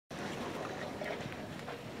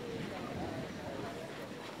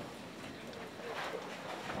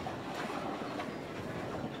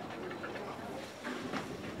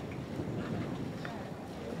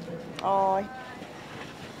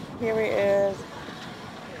Here he is.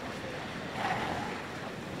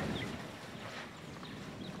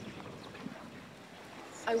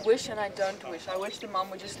 I wish and I don't wish. I wish the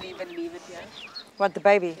mom would just leave it here. What, the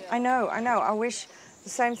baby? Yeah. I know. I wish the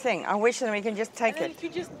same thing. I wish that we can just take And then it. if you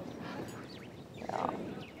just... Yeah.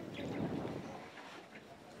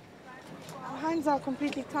 Our hands are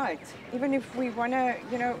completely tight. Even if we want to,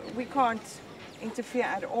 we can't interfere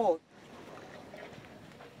at all.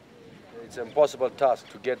 It's an impossible task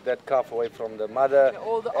to get that calf away from the mother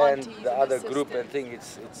all the and aunties the and other the group and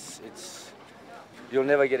sisters. thing. You'll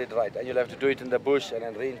never get it right, and you'll have to do it in the bush and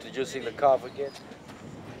then reintroducing the calf again.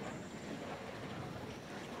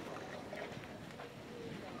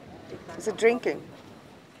 Is it drinking?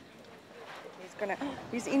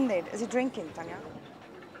 He's in there. Is he drinking, Tanya?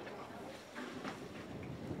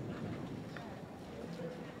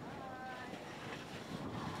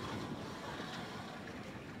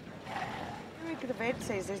 The vet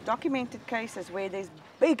says there's documented cases where there's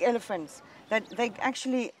big elephants that they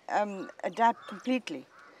actually adapt completely.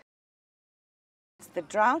 It's the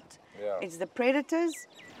drought, it's the predators,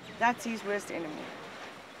 that's his worst enemy.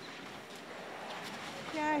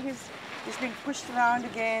 Yeah, he's been pushed around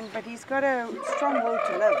again, but he's got a strong will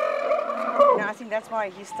to live. I think that's why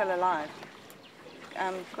he's still alive.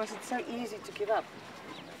 Because it's so easy to give up.